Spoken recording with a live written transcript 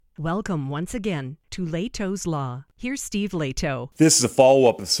Welcome once again to Lehto's Law. Here's Steve Lehto. This is a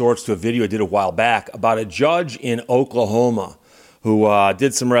follow-up of sorts to a video I did a while back about a judge in Oklahoma who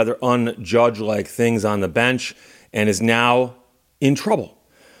did some rather un-judge-like things on the bench and is now in trouble.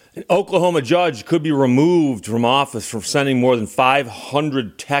 An Oklahoma judge could be removed from office for sending more than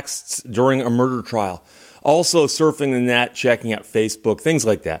 500 texts during a murder trial. Also surfing the net, checking out Facebook, things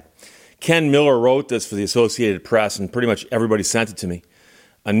like that. Ken Miller wrote this for the Associated Press, and pretty much everybody sent it to me.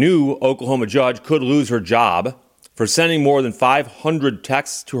 A new Oklahoma judge could lose her job for sending more than 500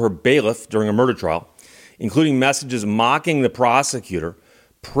 texts to her bailiff during a murder trial, including messages mocking the prosecutor,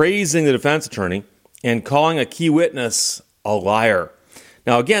 praising the defense attorney, and calling a key witness a liar.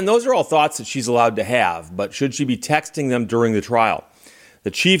 Now, again, those are all thoughts that she's allowed to have, but should she be texting them during the trial?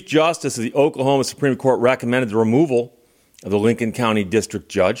 The Chief Justice of the Oklahoma Supreme Court recommended the removal of the Lincoln County District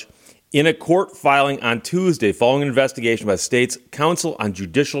Judge in a court filing on Tuesday following an investigation by the state's Council on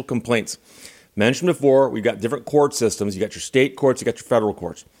Judicial Complaints. Mentioned before, we've got different court systems. You got your state courts, you got your federal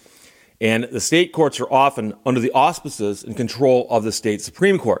courts. And the state courts are often under the auspices and control of the state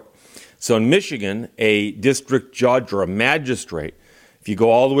Supreme Court. So in Michigan, a district judge or a magistrate, if you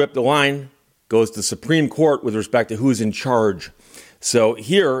go all the way up the line, goes to Supreme Court with respect to who's in charge. So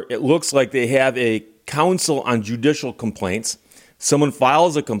here, it looks like they have a Council on Judicial Complaints. Someone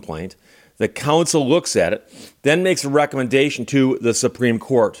files a complaint. The council looks at it, then makes a recommendation to the Supreme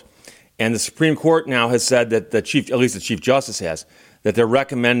Court. And the Supreme Court now has said that at least the Chief Justice has, that they're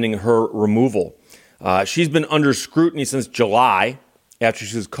recommending her removal. She's been under scrutiny since July after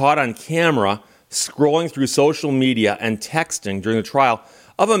she was caught on camera scrolling through social media and texting during the trial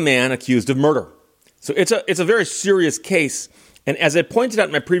of a man accused of murder. So it's a very serious case. And as I pointed out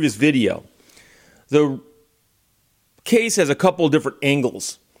in my previous video, the case has a couple of different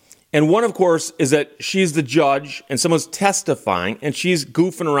angles. And one, of course, is that she's the judge and someone's testifying and she's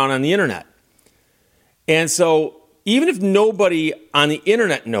goofing around on the internet. And so even if nobody on the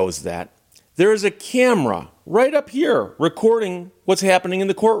internet knows that, there is a camera right up here recording what's happening in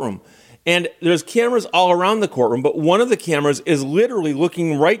the courtroom. And there's cameras all around the courtroom, but one of the cameras is literally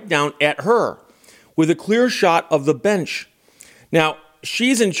looking right down at her with a clear shot of the bench. Now,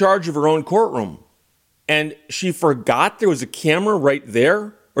 she's in charge of her own courtroom, and she forgot there was a camera right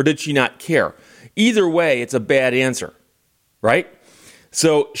there, or did she not care? Either way, it's a bad answer, right?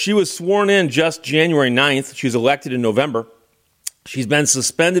 So she was sworn in just January 9th. She was elected in November. She's been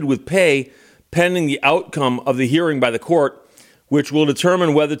suspended with pay pending the outcome of the hearing by the court, which will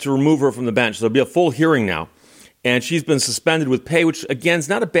determine whether to remove her from the bench. So there'll be a full hearing now. And she's been suspended with pay, which, again, is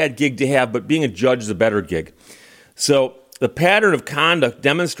not a bad gig to have, but being a judge is a better gig. So the pattern of conduct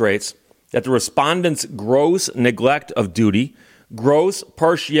demonstrates that the respondent's gross neglect of duty, gross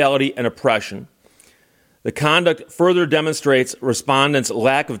partiality, and oppression. The conduct further demonstrates respondent's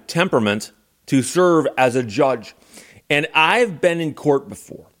lack of temperament to serve as a judge. And I've been in court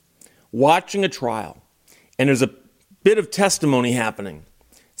before, watching a trial, and there's a bit of testimony happening.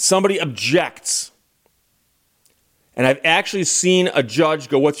 Somebody objects. And I've actually seen a judge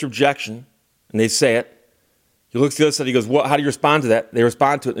go, "What's your objection?" And they say it. He looks to the other side, he goes, "How do you respond to that?" They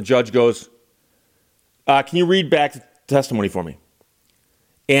respond to it, and the judge goes, "Can you read back the testimony for me?"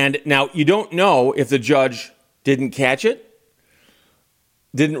 And now you don't know if the judge didn't catch it,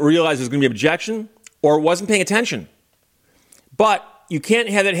 didn't realize there was going to be an objection, or wasn't paying attention. But you can't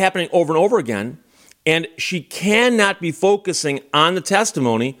have that happening over and over again, and she cannot be focusing on the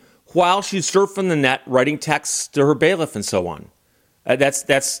testimony while she's surfing the net, writing texts to her bailiff and so on.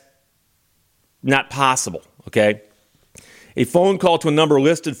 That's not possible, okay? A phone call to a number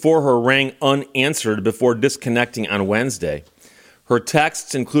listed for her rang unanswered before disconnecting on Wednesday. Her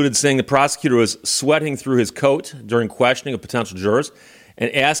texts included saying the prosecutor was sweating through his coat during questioning of potential jurors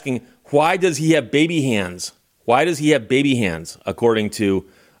and asking, "Why does he have baby hands? Why does he have baby hands?" according to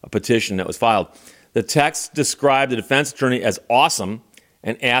a petition that was filed. The text described the defense attorney as awesome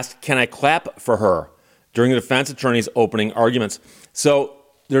and asked, "Can I clap for her?" during the defense attorney's opening arguments. So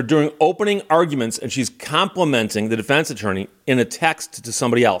they're doing opening arguments, and she's complimenting the defense attorney in a text to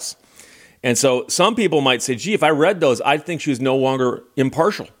somebody else. And so some people might say, gee, if I read those, I'd think she was no longer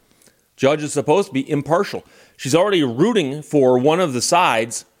impartial. Judge is supposed to be impartial. She's already rooting for one of the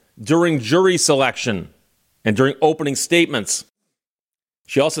sides during jury selection and during opening statements.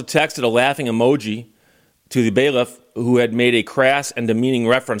 She also texted a laughing emoji to the bailiff who had made a crass and demeaning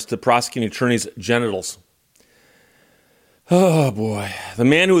reference to the prosecuting attorney's genitals. Oh, boy. The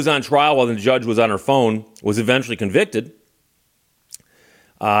man who was on trial while the judge was on her phone was eventually convicted.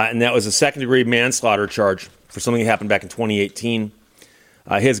 And that was a second-degree manslaughter charge for something that happened back in 2018.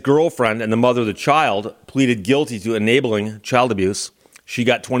 His girlfriend and the mother of the child pleaded guilty to enabling child abuse. She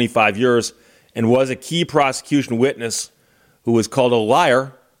got 25 years and was a key prosecution witness who was called a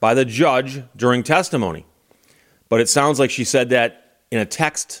liar by the judge during testimony. But it sounds like she said that in a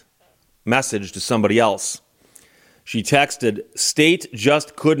text message to somebody else. She texted, "State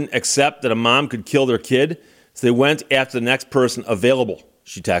just couldn't accept that a mom could kill their kid, so they went after the next person available,"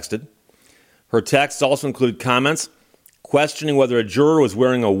 she texted. Her texts also included comments questioning whether a juror was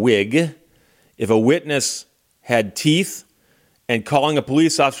wearing a wig, if a witness had teeth, and calling a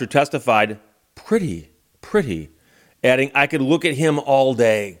police officer who testified pretty, adding, "I could look at him all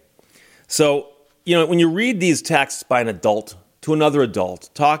day." So, when you read these texts by an adult to another adult,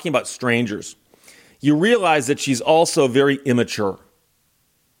 talking about strangers, you realize that she's also very immature,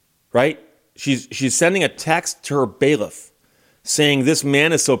 right? She's sending a text to her bailiff saying, "This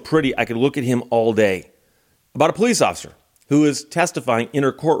man is so pretty, I could look at him all day," about a police officer who is testifying in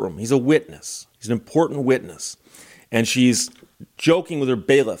her courtroom. He's a witness. He's an important witness. And she's joking with her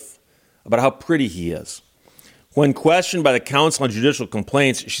bailiff about how pretty he is. When questioned by the Council on Judicial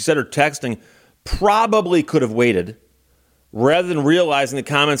Complaints, she said her texting probably could have waited. Rather than realizing the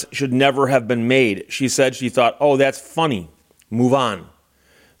comments should never have been made, she said she thought, "Oh, that's funny. Move on."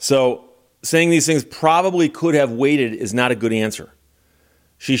 So saying these things probably could have waited is not a good answer.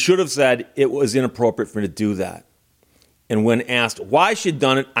 She should have said it was inappropriate for me to do that. And when asked why she'd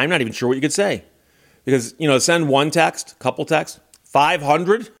done it, I'm not even sure what you could say. Because, send one text, couple texts,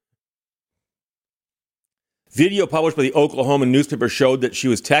 500? Video published by the Oklahoma newspaper showed that she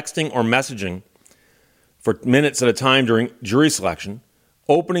was texting or messaging for minutes at a time during jury selection,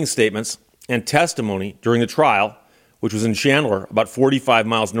 opening statements, and testimony during the trial, which was in Chandler, about 45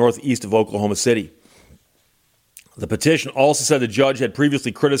 miles northeast of Oklahoma City. The petition also said the judge had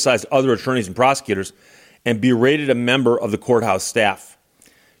previously criticized other attorneys and prosecutors and berated a member of the courthouse staff.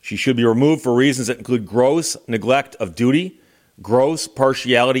 She should be removed for reasons that include gross neglect of duty, gross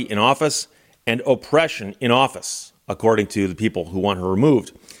partiality in office, and oppression in office, according to the people who want her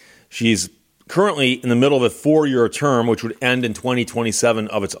removed. She's currently in the middle of a 4-year term, which would end in 2027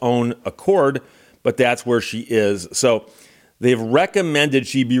 of its own accord, but that's where she is. So they've recommended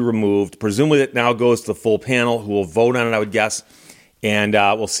she be removed. Presumably it now goes to the full panel who will vote on it, I would guess, and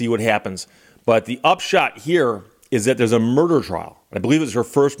we'll see what happens. But the upshot here is that there's a murder trial. I believe it's her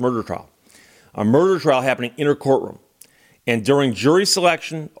first murder trial. A murder trial happening in her courtroom. And during jury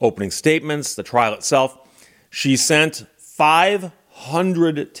selection, opening statements, the trial itself, she sent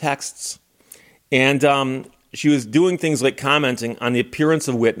 500 texts. And she was doing things like commenting on the appearance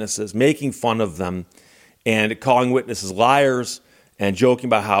of witnesses, making fun of them, and calling witnesses liars, and joking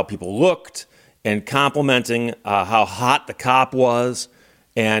about how people looked, and complimenting how hot the cop was.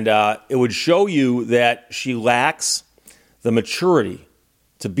 And it would show you that she lacks the maturity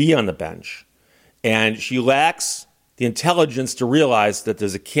to be on the bench. And she lacks the intelligence to realize that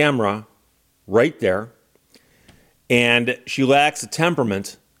there's a camera right there. And she lacks the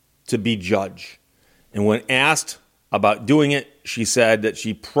temperament to be judge. And when asked about doing it, she said that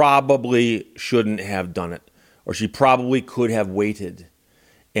she probably shouldn't have done it, or she probably could have waited.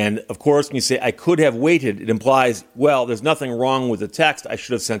 And of course, when you say, "I could have waited," it implies, well, there's nothing wrong with the text. I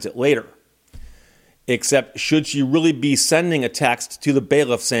should have sent it later. Except, should she really be sending a text to the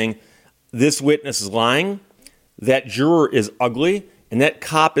bailiff saying, "This witness is lying, that juror is ugly, and that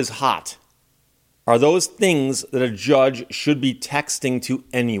cop is hot"? Are those things that a judge should be texting to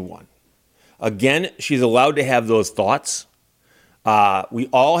anyone? Again, she's allowed to have those thoughts. We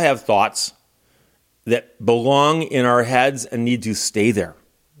all have thoughts that belong in our heads and need to stay there.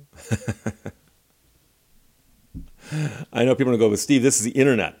 I know people are going to go, "But Steve, this is the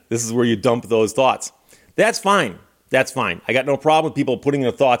internet. This is where you dump those thoughts." That's fine. That's fine. I got no problem with people putting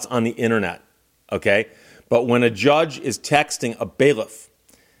their thoughts on the internet, okay? But when a judge is texting a bailiff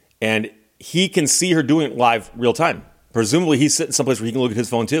and he can see her doing it live real time, presumably he's sitting someplace where he can look at his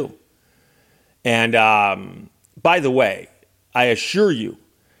phone too. And by the way, I assure you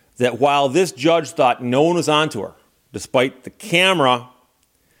that while this judge thought no one was onto her, despite the camera,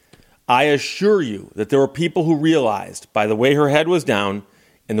 I assure you that there were people who realized by the way her head was down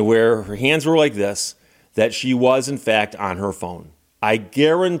and the way her hands were like this, that she was in fact on her phone. I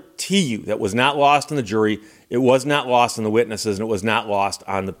guarantee you that was not lost on the jury, it was not lost on the witnesses, and it was not lost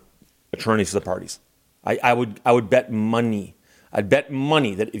on the attorneys of the parties. I would bet money. I'd bet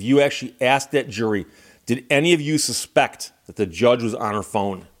money that if you actually asked that jury, did any of you suspect that the judge was on her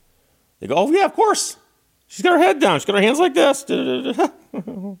phone? They go, "Oh, yeah, of course. She's got her head down. She's got her hands like this."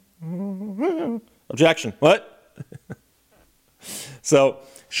 Objection. What? So,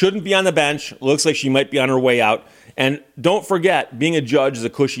 shouldn't be on the bench. Looks like she might be on her way out. And don't forget, being a judge is a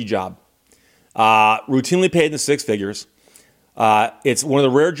cushy job. Routinely paid in the six figures. It's one of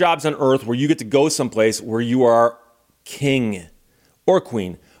the rare jobs on earth where you get to go someplace where you are king or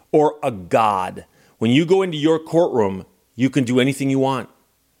queen or a god. When you go into your courtroom, you can do anything you want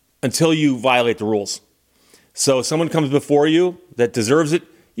until you violate the rules. So if someone comes before you that deserves it,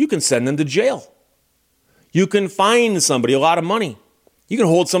 you can send them to jail. You can fine somebody a lot of money. You can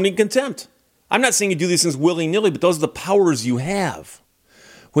hold somebody in contempt. I'm not saying you do these things willy-nilly, but those are the powers you have.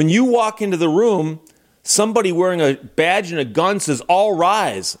 When you walk into the room, somebody wearing a badge and a gun says, "All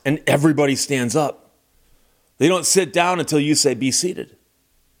rise," and everybody stands up. They don't sit down until you say, "Be seated."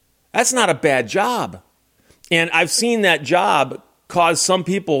 That's not a bad job. And I've seen that job cause some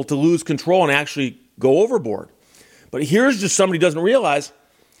people to lose control and actually go overboard. But here's just somebody who doesn't realize,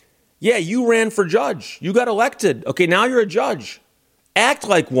 yeah, you ran for judge. You got elected. Okay, now you're a judge. Act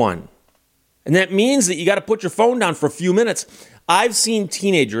like one. And that means that you got to put your phone down for a few minutes. I've seen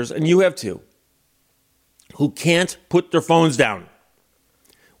teenagers, and you have too, who can't put their phones down.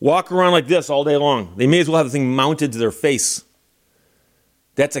 Walk around like this all day long. They may as well have the thing mounted to their face.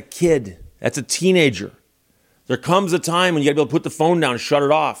 That's a kid. That's a teenager. There comes a time when you got to be able to put the phone down and shut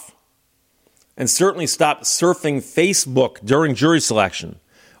it off. And certainly stop surfing Facebook during jury selection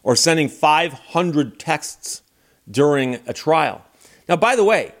or sending 500 texts during a trial. Now, by the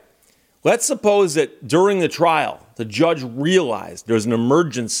way, let's suppose that during the trial, the judge realized there's an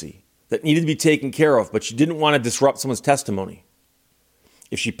emergency that needed to be taken care of, but she didn't want to disrupt someone's testimony.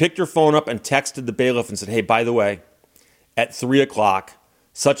 If she picked her phone up and texted the bailiff and said, "Hey, by the way, at 3 o'clock,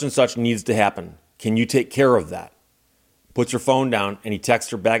 such and such needs to happen. Can you take care of that?" Puts her phone down, and he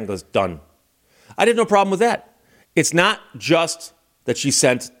texts her back and goes, "Done." I'd have no problem with that. It's not just that she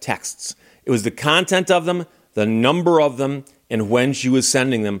sent texts. It was the content of them, the number of them, and when she was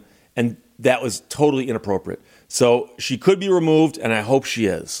sending them, and that was totally inappropriate. So she could be removed, and I hope she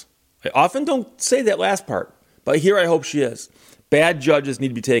is. I often don't say that last part, but here I hope she is. Bad judges need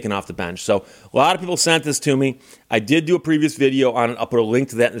to be taken off the bench. So a lot of people sent this to me. I did do a previous video on it. I'll put a link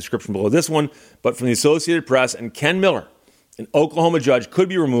to that in the description below this one. But from the Associated Press, and Ken Miller, an Oklahoma judge, could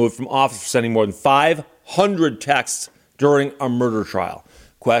be removed from office for sending more than 500 texts during a murder trial.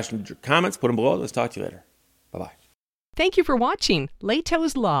 Questions or comments, put them below. Let's talk to you later. Bye-bye. Thank you for watching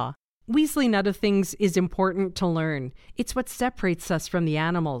Lehto's Law. Weaseling Nut of Things is important to learn. It's what separates us from the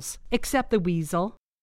animals, except the weasel.